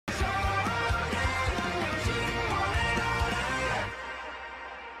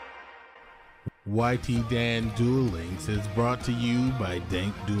YTDan Duel Links is brought to you by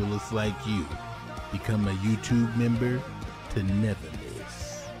dank duelists like you. Become a YouTube member to never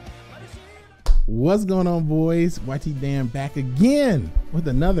miss. What's going on, boys? YTDan back again with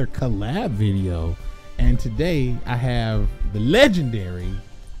another collab video. And today I have the legendary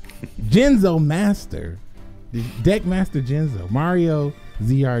Genzo Master, the deck master Genzo,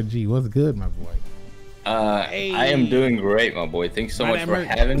 MarioZRG. What's good, my boy? Hey. I am doing great, my boy. Thanks so much for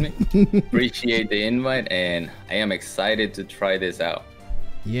having me. Appreciate the invite, and I am excited to try this out.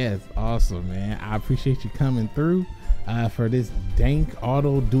 Yes, awesome, man. I appreciate you coming through for this dank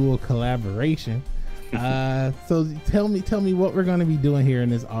auto duel collaboration. So tell me what we're going to be doing here in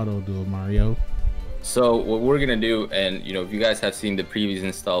this auto duel, Mario. So what we're gonna do, and if you guys have seen the previous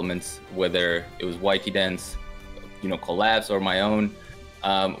installments, whether it was YTDan's collabs or my own,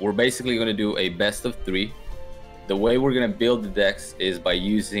 we're basically going to do a best of 3. The way we're going to build the decks is by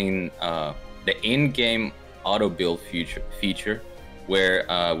using the in-game auto build feature where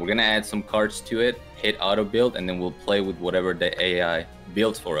we're going to add some cards to it, hit auto build, and then we'll play with whatever the AI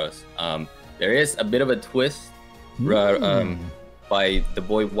builds for us. There is a bit of a twist by the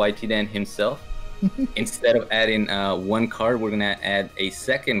boy YTDan himself. Instead of adding one card, we're going to add a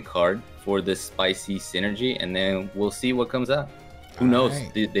second card for the spicy synergy, and then we'll see what comes out. Who knows?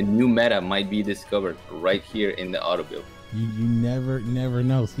 Right. The new meta might be discovered right here in the auto build. You never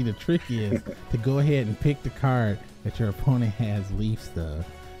know. See, the trick is to go ahead and pick the card that your opponent has leaf stuff.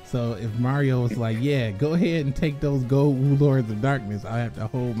 So if Mario was like, yeah, go ahead and take those gold Lords of Darkness, I have to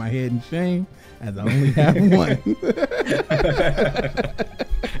hold my head in shame as I only have one.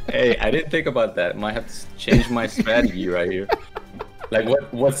 Hey, I didn't think about that. Might have to change my strategy right here. Like,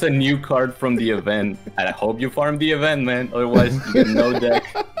 what's a new card from the event? I hope you farm the event, man. Otherwise, you get no deck.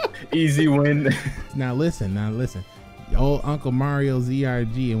 Easy win. Now listen. Old Uncle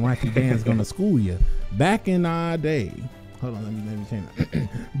MarioZRG and YTDan's gonna school you. Back in our day, hold on, let me change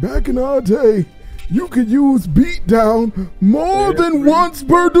that. Back in our day, you could use beatdown more than once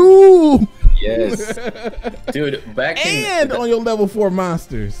per duel. Yes, dude. And on your level 4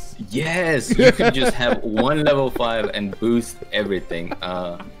 monsters. Yes, you could just have one level 5 and boost everything.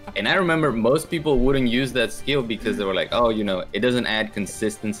 And I remember most people wouldn't use that skill because they were like, oh, it doesn't add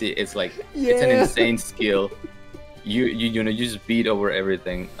consistency. It's like it's an insane skill. You just beat over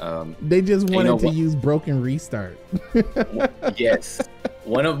everything. They just wanted to use broken restart. Yes,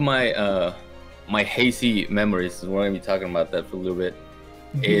 one of my my hazy memories, we're gonna be talking about that for a little bit,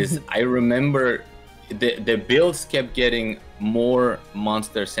 is I remember the builds kept getting more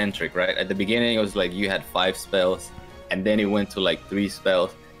monster centric, right? At the beginning it was like you had 5 spells, and then it went to like 3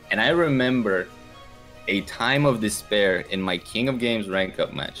 spells. And I remember a time of despair in my King of Games rank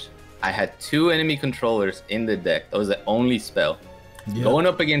up match. I had 2 enemy controllers in the deck. That was the only spell. Yep. Going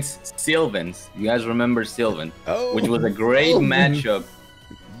up against Sylvans. You guys remember Sylvan? Oh, which was a great matchup.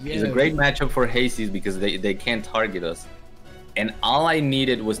 Yes. It's a great matchup for Hasties because they can't target us. And all I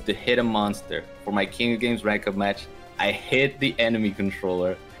needed was to hit a monster for my King of Games rank up match. I hit the enemy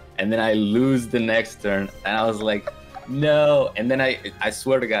controller, and then I lose the next turn. And I was like, no. And then I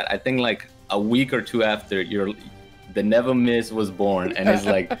swear to God, I think like a week or 2 after, the Never Miss was born, and it's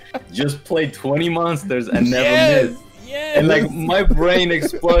like, just play 20 monsters and never miss. Yes. And like my brain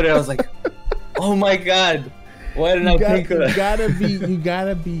exploded. I was like, oh my God. Why didn't I think of that? You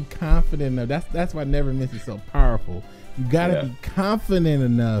gotta be confident enough. That's why Never Miss is so powerful. You gotta be confident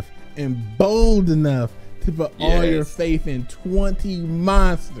enough and bold enough to put all your faith in 20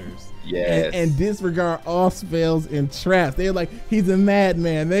 monsters. Yes. And disregard all spells and traps. They're like, he's a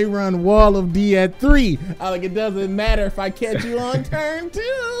madman. They run Wall of D at 3. I'm like, it doesn't matter if I catch you on turn 2.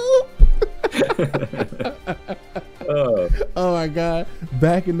 Oh my God.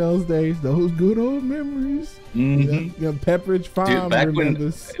 Back in those days, those good old memories. Pepperidge Farm.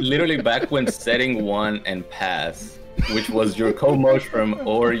 Dude, literally back when setting 1 and pass, which was your co-mushroom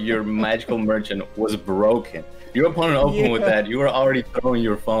or your magical merchant, was broken. Your opponent opened with that, you were already throwing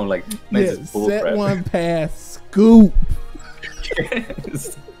your phone like, man, this is bull set crap. 1 pass, scoop.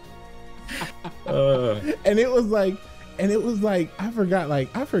 Yes. And it was like I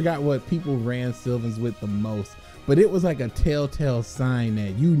forgot what people ran Sylvans with the most, but it was like a telltale sign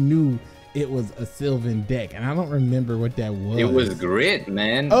that you knew it was a Sylvan deck, and I don't remember what that was. It was grit,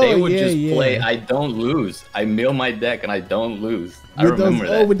 man. They would just play, I don't lose. I mill my deck and I don't lose. I remember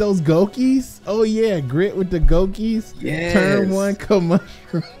that. Oh, with those Gokis? Oh yeah, grit with the Gokis. Yes. Turn 1, come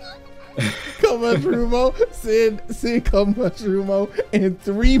mushroom. Come mushroom, Sid come mushroom, and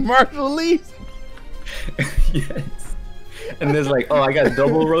 3 Marshall Leafs. Yes. And there's like, oh, I got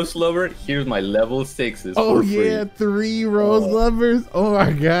double rose lover. Here's my level 6s. Oh for yeah, free. 3 rose lovers. Oh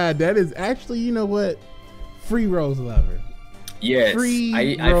my god, that is actually, you know what? Free rose lover. Yes, Free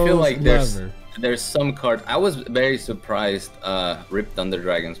I feel like lover. there's some cards. I was very surprised. Rip Thunder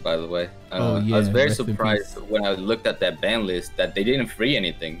Dragons, by the way. Oh yeah, I was very rest in surprised peace. when I looked at that ban list that they didn't free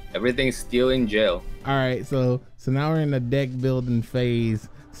anything. Everything's still in jail. All right, so now we're in the deck building phase.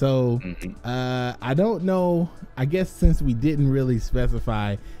 So I don't know. I guess since we didn't really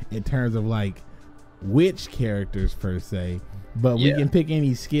specify in terms of like which characters per se, but we can pick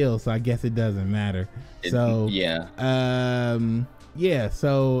any skill, so I guess it doesn't matter. So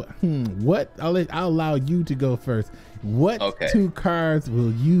so what I'll allow you to go first. What 2 cards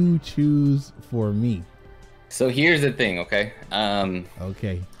will you choose for me? So here's the thing, okay?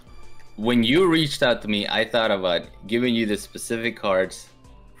 Okay. When you reached out to me, I thought about giving you the specific cards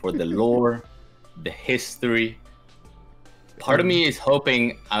for the lore, the history. Part of me is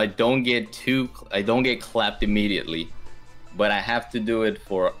hoping I don't get clapped immediately, but I have to do it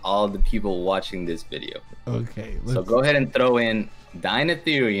for all the people watching this video. Okay. So go ahead and throw in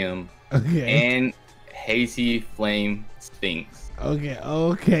Dynatherium and Hazy Flame Sphinx. Okay.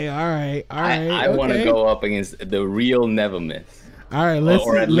 All right. I want to go up against the real Nevermyth. All right,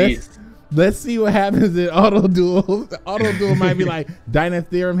 let's see what happens in auto duel. Auto duel might be like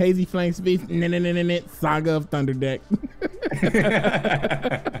Dynatherium, Hazy Flame Sphinx, Saga of Thunderdeck.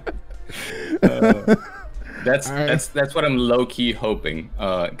 That's what I'm low key hoping.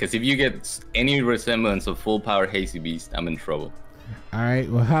 Because if you get any resemblance of full power Hazy Beast, I'm in trouble. All right.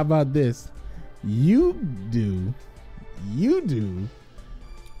 Well, how about this? You do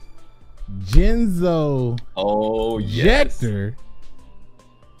Jinzo. Oh yes. Jector.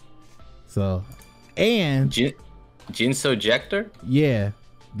 So, and Jinzo Jector. Yeah,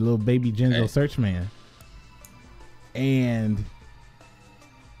 the little baby Jinzo Search Man. And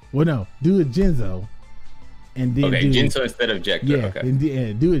do a Jinzo, and then Jinzo instead of Jector. Yeah, and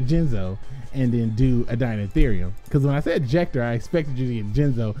do a Jinzo, and then do a Dynatherium. Because when I said Jector, I expected you to get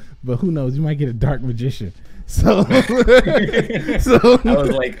Jinzo, but who knows? You might get a Dark Magician. So, I was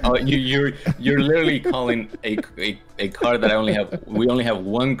like, oh, you're literally calling a card that we only have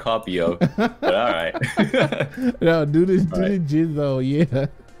 1 copy of. But all right. No, do the Jinzo, yeah.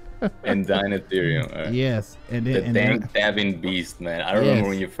 And Dynatherium. Right. Yes, and then the dabbing beast, man. I remember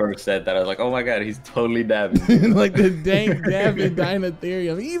when you first said that, I was like, oh my god, he's totally dabbing. Like the dank dabbing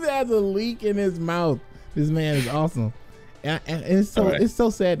Dynatherium. He even has a leak in his mouth. This man is awesome, and it's so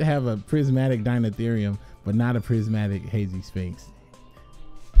sad to have a prismatic Dynatherium, but not a prismatic Hazy Sphinx.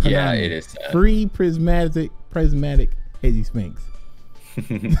 Yeah, it is sad. Free prismatic Hazy Sphinx.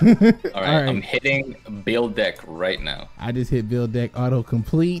 All right, I'm hitting build deck right now. I just hit build deck auto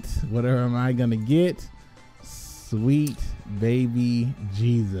complete. Whatever am I gonna get? Sweet baby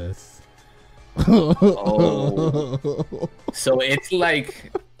Jesus. Oh. So it's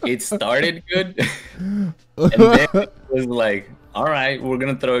like it started good, and then it was like, all right, we're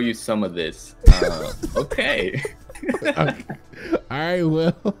gonna throw you some of this. Okay. Okay. All right,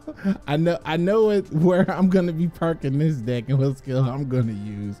 well, I know where I'm gonna be parking this deck and what skill I'm gonna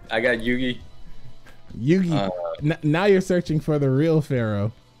use. I got Yugioh. Now you're searching for the real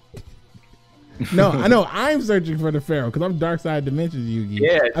Pharaoh. No, I know I'm searching for the Pharaoh because I'm Dark Side Dimensions Yugioh.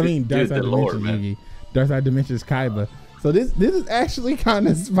 Yeah, I mean Dark Side Dimensions Yugioh. Dark Side Dimensions Kaiba. So this is actually kind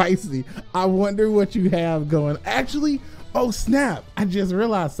of spicy. I wonder what you have going. Actually, oh snap! I just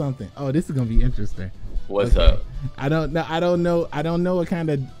realized something. Oh, this is gonna be interesting. What's up? I don't know what kind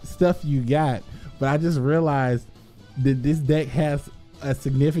of stuff you got, but I just realized that this deck has a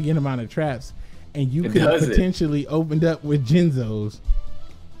significant amount of traps, and you could potentially opened up with Jinzos.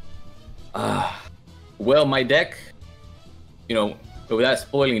 Well, my deck, without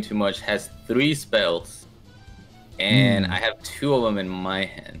spoiling too much, has 3 spells, and I have 2 of them in my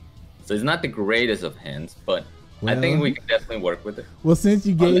hand. So it's not the greatest of hands, but I think we can definitely work with it. Well, since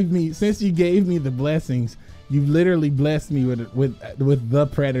you gave me the blessings, you've literally blessed me with the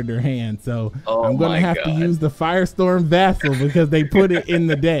Predator hand. So I'm gonna have to use the Firestorm Vassal because they put it in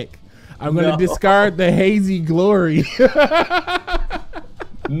the deck. I'm gonna discard the Hazy Glory.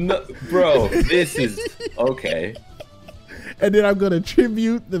 No, bro, this is okay. And then I'm gonna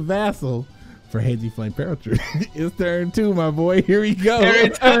tribute the Vassal for Hazy Flame Paratrooper. It's turn 2, my boy. Here we go.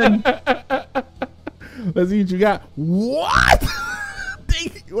 Let's see what you got. What?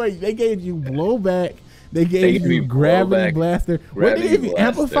 They gave you blowback. They gave you gravity blaster. What did they give you?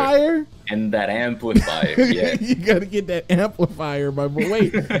 Amplifier? And that amplifier, yeah. You gotta get that amplifier, my boy.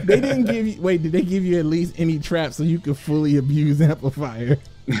 Wait, they didn't give you. Wait, did they give you at least any traps so you could fully abuse amplifier?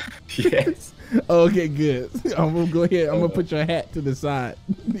 Yes. Okay, good. I'm gonna go ahead. I'm gonna put your hat to the side.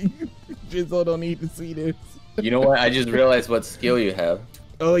 Jinzo don't need to see this. You know what? I just realized what skill you have.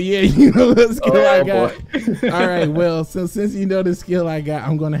 Oh yeah, you know the skill I got. Boy. All right, well, since you know the skill I got,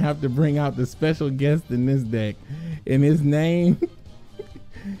 I'm gonna have to bring out the special guest in this deck, and his name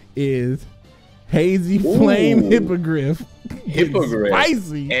is Hazy Flame Hippogriff. Hippogriff.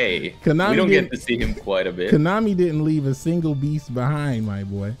 Spicy. Hey, Konami we don't get to see him quite a bit. Konami didn't leave a single beast behind, my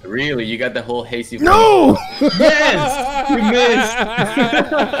boy. Really? You got the whole Hazy Flame? No! Yes! You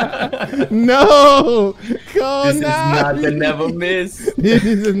missed! No! Konami! This is not the never miss. This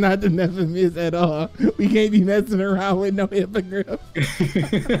is not the never miss at all. We can't be messing around with no hippogriff.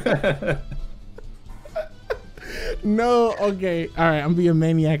 No, okay. All right, I'm being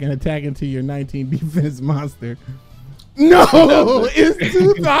maniac and attack into your 19 defense monster. No, it's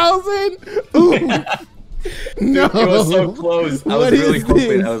 2000. Ooh. No, it was so close. I was really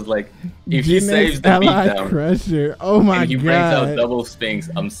hoping. I was like, if he saves the beatdown, Crusher. Oh my god! And he brings out double Sphinx,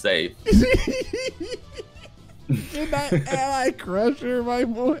 I'm safe. Did that Ally Crusher, my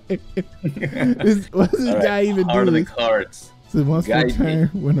boy? What's this guy even do? Heart of the cards. So once per turn,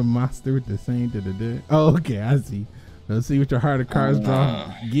 when a monster with the same to the dead. Oh, okay, I see. Let's see what your heart of cards draw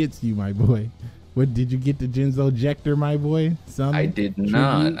gets you, my boy. What did you get the Jinzo Jector, my boy? Some I did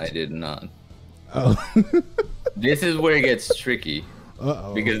not. I did not. Oh. This is where it gets tricky.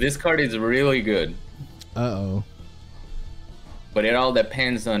 Uh-oh. Because this card is really good. Uh-oh. But it all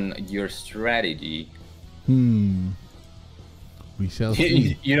depends on your strategy. We shall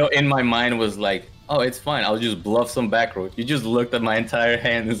see. You know, in my mind was like, oh, it's fine. I'll just bluff some back row. You just looked at my entire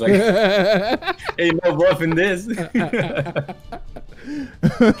hand. It's like, hey, no bluffing this.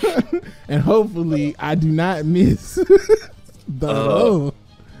 And hopefully I do not miss.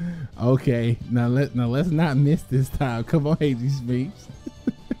 Okay, now let's not miss this time. Come on, Hazy Sphinx.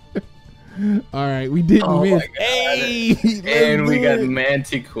 All right, we didn't miss. Hey, and we got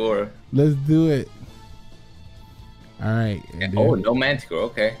Manticore. Let's do it. All right. Oh, no Manticore.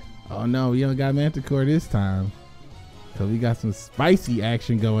 Okay. Oh no, we don't got Manticore this time. So we got some spicy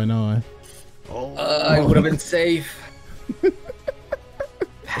action going on. I would have been safe.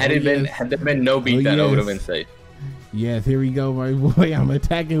 Had there been no beatdown, I would have been safe. Yes, here we go, my boy. I'm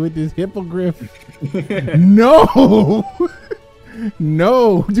attacking with this hippogriff. No,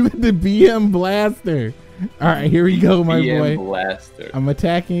 no, do the BM blaster. All right, here we go, my boy. Blaster. I'm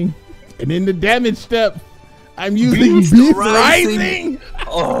attacking, and in the damage step, I'm using Beast Rising.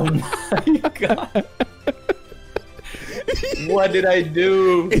 Oh my god. What did I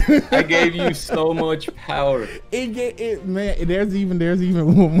do? I gave you so much power. Man, there's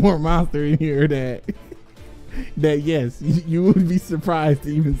even one more monster in here that yes, you would be surprised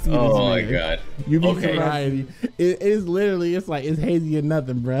to even see this. Oh my god. You'd be surprised. It is literally, it's like, it's hazy or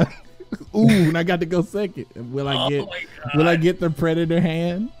nothing, bro. Ooh, and I got to go second. Will I get the Predator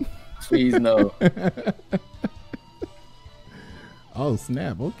hand? Please no. Oh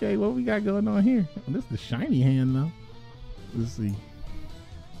snap. Okay, what we got going on here? Oh, this is the shiny hand though. Let's see.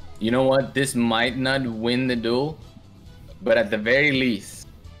 You know what? This might not win the duel, but at the very least,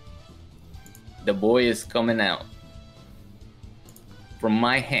 the boy is coming out from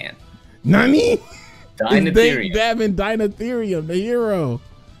my hand. Nani? Dynatherium. Dabbing Dynatherium, the hero.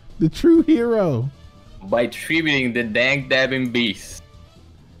 The true hero. By tributing the dank dabbing beast.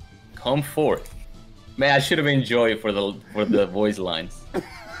 Come forth. Man, I should have enjoyed for the voice lines.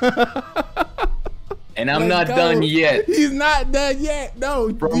 And I'm not done yet. He's not done yet.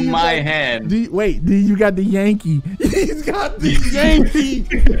 No. From my hand. Wait, you got the Yankee. He's got the Yankee.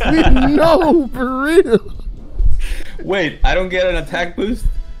 No, for real. Wait, I don't get an attack boost?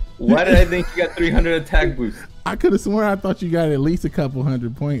 Why did I think you got 300 attack boost? I could have sworn I thought you got at least a couple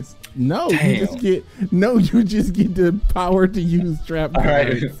hundred points. No, damn. you just get the power to use trap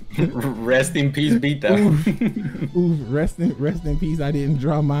cards. All right, rest in peace, beatdown. Ooh, rest in peace. I didn't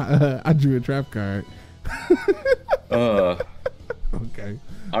draw my. I drew a trap card. Okay.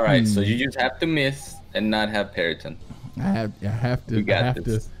 All right, so you just have to miss and not have Periton. I have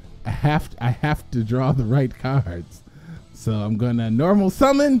to draw the right cards. So I'm gonna normal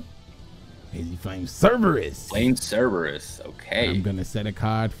summon Hazy Flame Cerberus. Flame Cerberus, okay. I'm gonna set a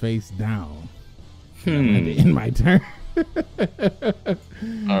card face down. In my turn. All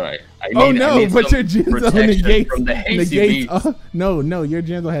right. But your Jinzo negates from the hazy beast. No, your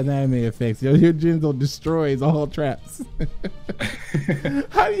Jinzo has anime effects. Your Jinzo destroys all traps.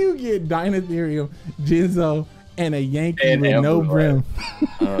 How do you get Dynatherium, Jinzo, and a Yankee with no brim?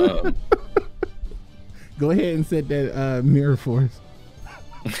 Go ahead and set that mirror force.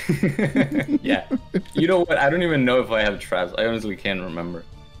 Yeah. You know what? I don't even know if I have traps. I honestly can't remember.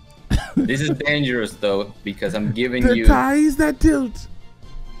 This is dangerous though, because I'm giving The you ties that tilt.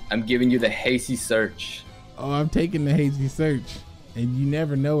 I'm giving you the hazy search. Oh, I'm taking the hazy search, and you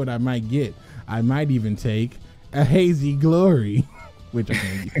never know what I might get. I might even take a hazy glory, which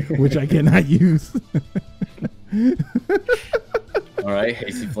I cannot use. All right,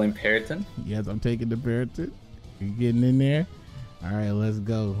 hazy flame Periton. Yes, I'm taking the Periton. You getting in there? All right, let's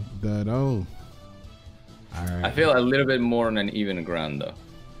go. All right. I feel a little bit more on an even ground though.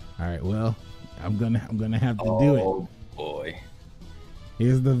 All right, well, I'm gonna have to do it. Oh boy.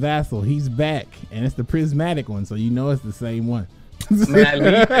 Here's the vassal. He's back, and it's the prismatic one, so you know it's the same one. Man,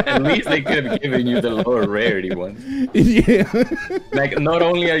 at least they could have given you the lower rarity one. Yeah. Like, not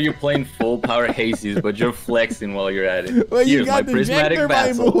only are you playing full power hazies, but you're flexing while you're at it. Well, you Here's got my the prismatic Jester,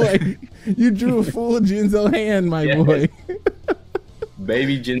 vassal. my boy. You drew a full Jinzo hand, my Yeah. boy.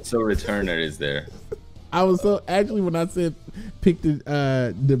 Baby Jinzo Returner is there. I was so actually when I said pick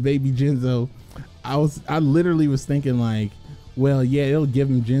the baby Jinzo, I literally was thinking like, well, yeah, it'll give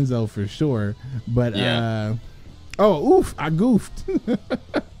him Jinzo for sure, but Yeah. oh, oof, I goofed.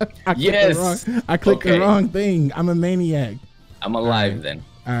 I clicked the wrong thing. I'm a maniac. I'm alive then.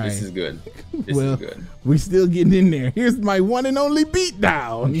 All right. This is good. This Well, is good. we're still getting in there. Here's my one and only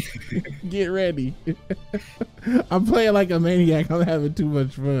beatdown. Get ready. I'm playing like a maniac. I'm having too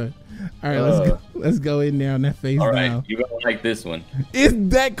much fun. All right, let's go in there on that face. All now. right, you're gonna like this one. It's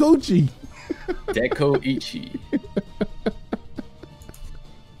that Kochi. Deco Ichi.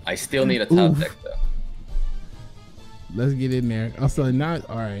 I still need a top deck though. Let's get in there. Also, now,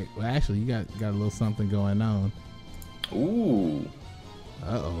 all right. Well, actually, you got a little something going on. Ooh.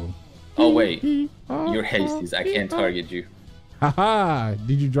 Uh-oh. Oh wait, you're hasties. I can't target you. Haha!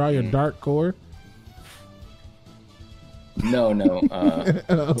 Did you draw your dark core? No.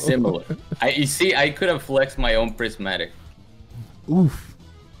 Similar. You see, I could have flexed my own prismatic. Oof.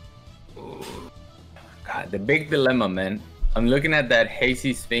 God, the big dilemma, man. I'm looking at that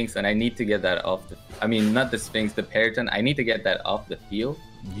hazy Sphinx, and I need to get that off the. I mean, not the Sphinx, the Periton. I need to get that off the field.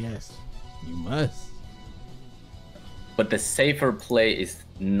 Yes, you must. But the safer play is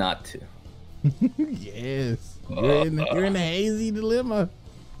not to. Yes, you're in a hazy dilemma.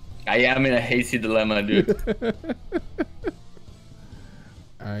 I am in a hazy dilemma, dude.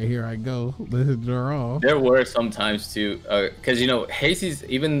 All right, here I go. Let's draw. There were some times too, because you know, hazy's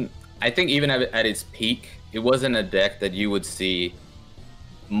even. I think even at its peak, it wasn't a deck that you would see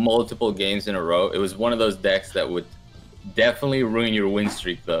multiple games in a row. It was one of those decks that would definitely ruin your win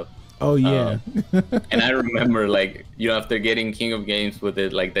streak, though. Oh yeah. And I remember, like, you know, after getting King of Games with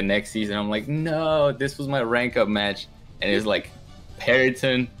it, like the next season, I'm like, no, this was my rank up match, and it's like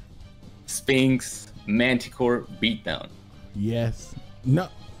Periton, Sphinx, Manticore, beatdown. Yes. No.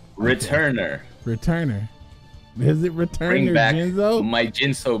 Returner. Returner. Is it Returner Bring back Jinzo? my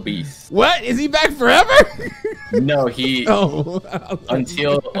Jinzo Beast. What? Is he back forever? No, he. Oh.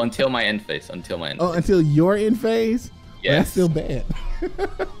 Until my end phase. Until my end. Oh, until you're in phase? Yes. Well, that's still bad.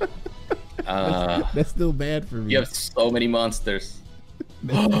 That's still bad for me. You have so many monsters.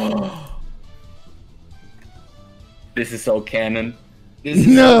 This is so canon. This is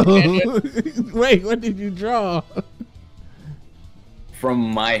no. so canon. Wait, what did you draw? From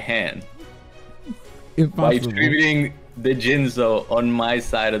my hand. By Impossible. distributing the Jinzo on my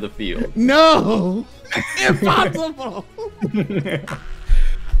side of the field. No. Impossible.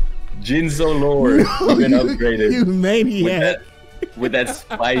 Jinzo Lord, you've been upgraded. You maniac. With that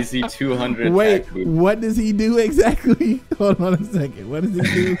spicy 200 Wait, attack boost. what does he do exactly? Hold on a second. What does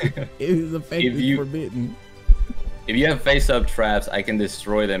he do? It is effectively forbidden. If you have face-up traps, I can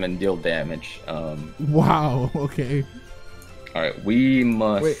destroy them and deal damage. Wow. Okay. All right, we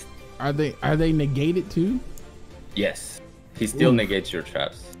must. Wait, are they negated too? Yes, he still negates your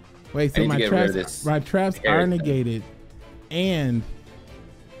traps. Wait, so my traps are negated, and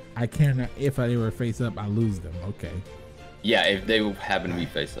I cannot. If they were face up, I lose them. Okay. Yeah, if they happen to be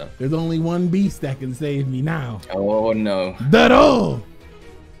face up. There's only one beast that can save me now. Oh no. All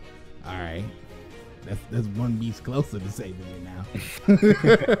right. That's one beast closer to saving me now.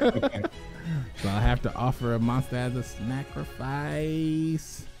 So I'll have to offer a monster as a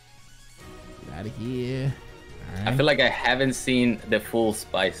sacrifice. Get out of here. All right. I feel like I haven't seen the full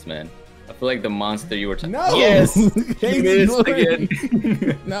spice, man. I feel like the monster you were talking. No. Yes. Hazy Missed Glory.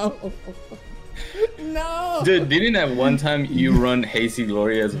 again. No. No. Dude, didn't at one time you run Hazy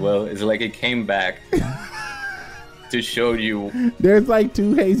Glory as well? It's like it came back to show you. There's like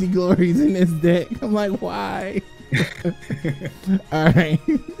 2 Hazy Glories in this deck. I'm like, why? All right.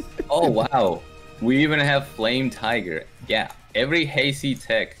 Oh wow, we even have Flame Tiger. Yeah, every Hazy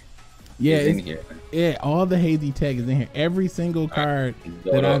tech Yeah, is in here. Yeah, all the hazy tech is in here. Every single card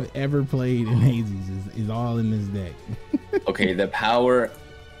that I've ever played in hazies is all in this deck. Okay, the power.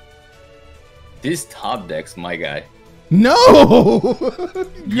 This top deck's my guy. No!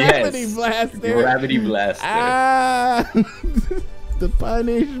 Yes. Gravity Blaster. Gravity Blaster. Ah! The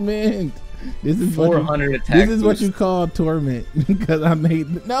punishment. This is 400 attack. This is what you call torment. Because I made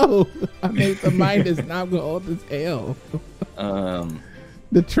the minus. Now I'm gonna hold this L.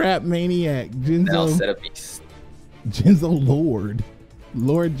 The Trap Maniac. Now Jinzo. set a beast. Jinzo Lord.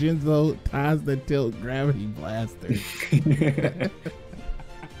 Lord Jinzo ties the tilt Gravity Blaster.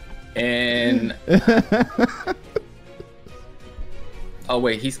 And oh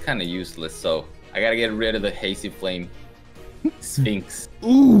wait, he's kind of useless, so I gotta get rid of the Hazy Flame Sphinx.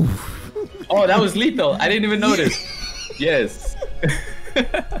 Ooh. Oh, that was lethal. I didn't even notice. Yes.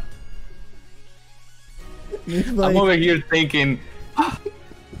 I'm over here thinking,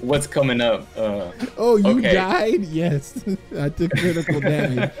 what's coming up? Oh, you okay. died? Yes. I took critical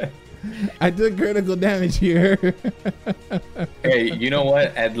damage. I took critical damage here. Hey, you know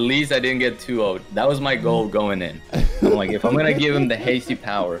what? At least I didn't get 2-0'd. That was my goal going in. I'm like, if I'm gonna give him the hasty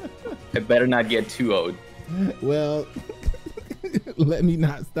power, I better not get 2-0'd. Well, let me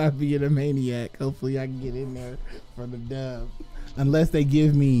not stop being a maniac. Hopefully I can get in there for the dub. Unless they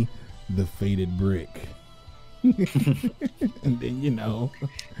give me the Faded Brick. And then, you know,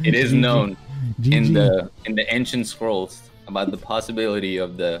 it is known GG. in the ancient scrolls about the possibility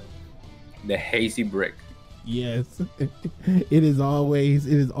of the hazy brick. Yes. It is always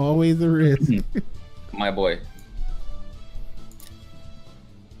a risk. My boy.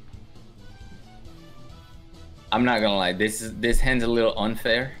 I'm not gonna lie, this hand's a little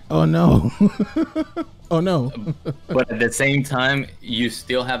unfair. Oh no. Oh no. But at the same time, you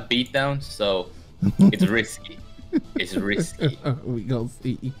still have beatdown, so it's risky. It's risky. We gonna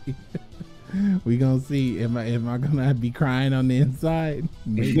see. We gonna see. Am I gonna be crying on the inside?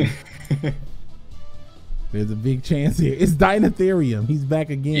 Maybe. There's a big chance here. It's Dinotherium. He's back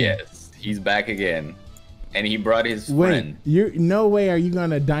again. Yes, he's back again. And he brought his friend. Wait, no way are you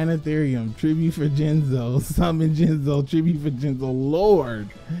gonna Dinotherium, tribute for Jinzo, summon Jinzo, tribute for Jinzo, Lord.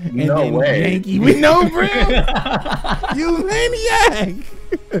 And no then way. Yankee, we know, bro. You maniac.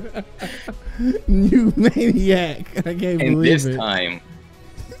 You maniac. I can't believe it. And this time,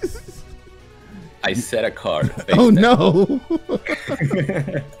 I set a card. Oh no.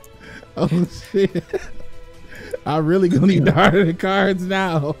 Oh shit. I really gonna need to harder the cards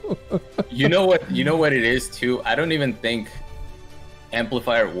now. You know what it is too? I don't even think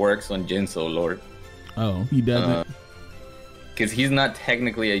Amplifier works on Jinzo Lord. Oh, he doesn't? Because he's not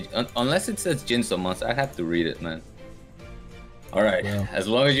technically unless it says Jinzo monster. I have to read it, man. Alright, well, as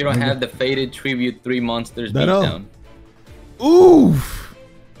long as you don't have the Faded Tribute 3 monsters beatdown. Oof!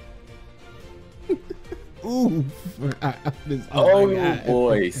 Ooh, oh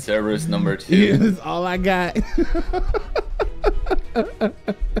boy, Cerberus number 2. That's all I got.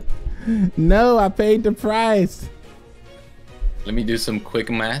 No, I paid the price. Let me do some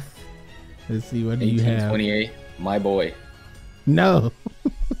quick math. Let's see, what do you have? 28, my boy. No.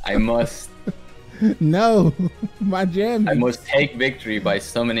 I must. No, my jam. I must take victory by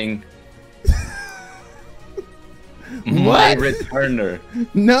summoning my returner.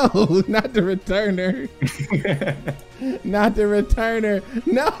 No, not the returner. Not the returner.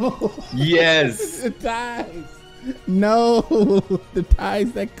 No. Yes. The ties. No, the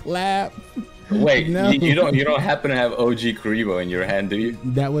ties that clap. Wait, no. you don't happen to have OG Karibo in your hand, do you?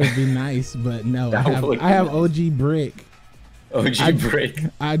 That would be nice, but no. I have OG Brick. OG Brick.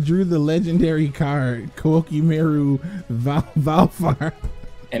 I drew the legendary card, Kokimeru Valfar.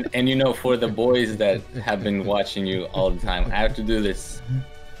 And you know, for the boys that have been watching you all the time, I have to do this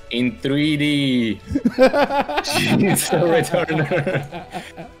in 3D. Jinzo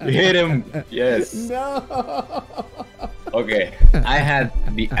Returner. Hit him. Yes. No. Okay, I had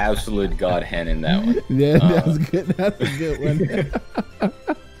the absolute god hand in that one. Yeah, that was good. That's a good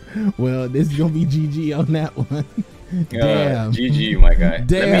one. Well, this is gonna be GG on that one. Damn. GG, my guy.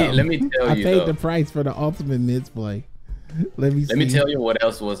 Damn. Let me tell you. I paid the price for the ultimate misplay. Let me tell you what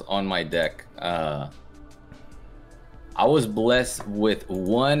else was on my deck. I was blessed with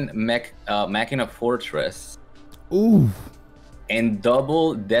one Machina Fortress. Ooh. And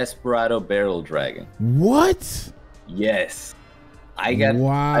double Desperado Barrel Dragon. What? Yes. I got.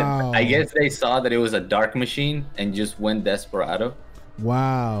 Wow. I guess they saw that it was a dark machine and just went Desperado.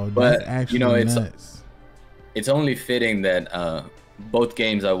 Wow. But that's actually you know, nuts. It's only fitting that both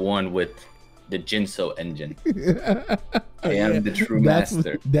games I won with the Jinzo engine. I am the true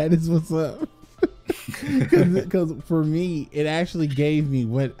master. That is what's up. Because for me, it actually gave me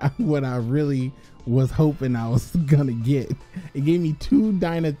what I really was hoping I was gonna get. It gave me 2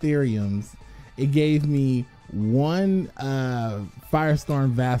 Dinotheriums. It gave me 1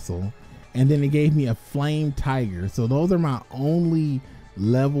 Firestorm Vassal, and then it gave me a Flame Tiger. So those are my only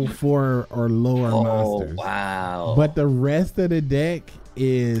level 4 or lower monsters. Wow. But the rest of the deck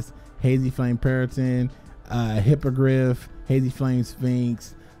is Hazy Flame Periton, Hippogriff, Hazy Flame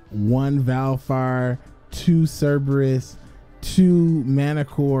Sphinx, 1 Valfire, 2 Cerberus, 2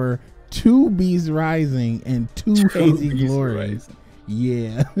 Manicore, 2 Beast Rising, and 2 Hazy Glories.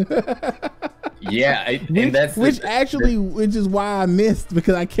 Yeah. Yeah, which is why I missed,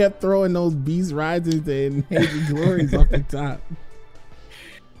 because I kept throwing those Beast Risings and Hazy Glories off the top.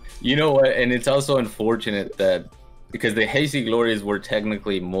 You know what? And it's also unfortunate that because the Hazy Glories were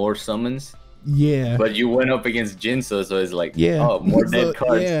technically more summons. Yeah. But you went up against Jinso, so it's like, yeah. Oh, more dead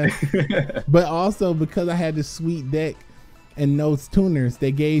cards. Yeah. But also because I had this sweet deck and no tuners,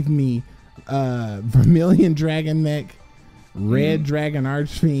 they gave me Vermilion Dragon Mech, Red Dragon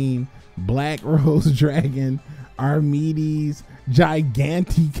Archfiend, Black Rose Dragon, Armides,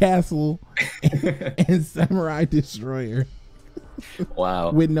 Gigantic Castle, and Samurai Destroyer.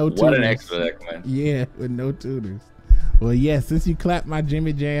 Wow. With no tuners. What an extra deck, man. Yeah, with no tuners. Well, yeah, since you clapped my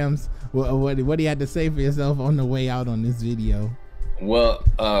Jimmy Jams, what do you have to say for yourself on the way out on this video? Well,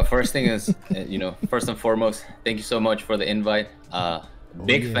 first thing is, first and foremost, thank you so much for the invite.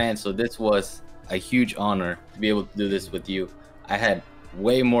 Big fan. So this was a huge honor to be able to do this with you. I had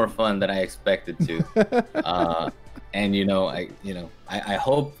way more fun than I expected to. And I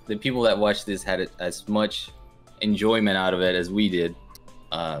hope the people that watch this had as much enjoyment out of it as we did.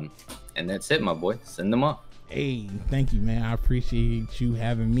 And that's it, my boy. Send them off. Hey, thank you, man. I appreciate you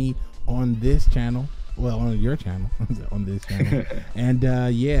having me on this channel. Well, on your channel, on this channel. And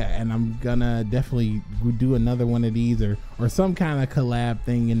yeah, and I'm gonna definitely do another one of these or some kind of collab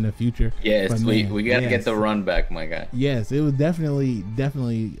thing in the future. Yes, we gotta get the run back, my guy. Yes, it was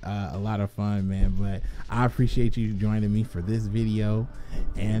definitely a lot of fun, man. But I appreciate you joining me for this video.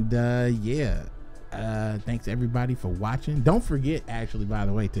 And yeah, thanks everybody for watching. Don't forget, actually, by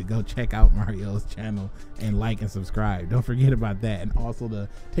the way, to go check out Mario's channel and like and subscribe. Don't forget about that, and also to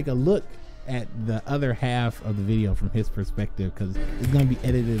take a look at the other half of the video from his perspective, because it's going to be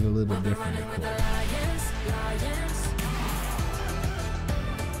edited a little different, of course.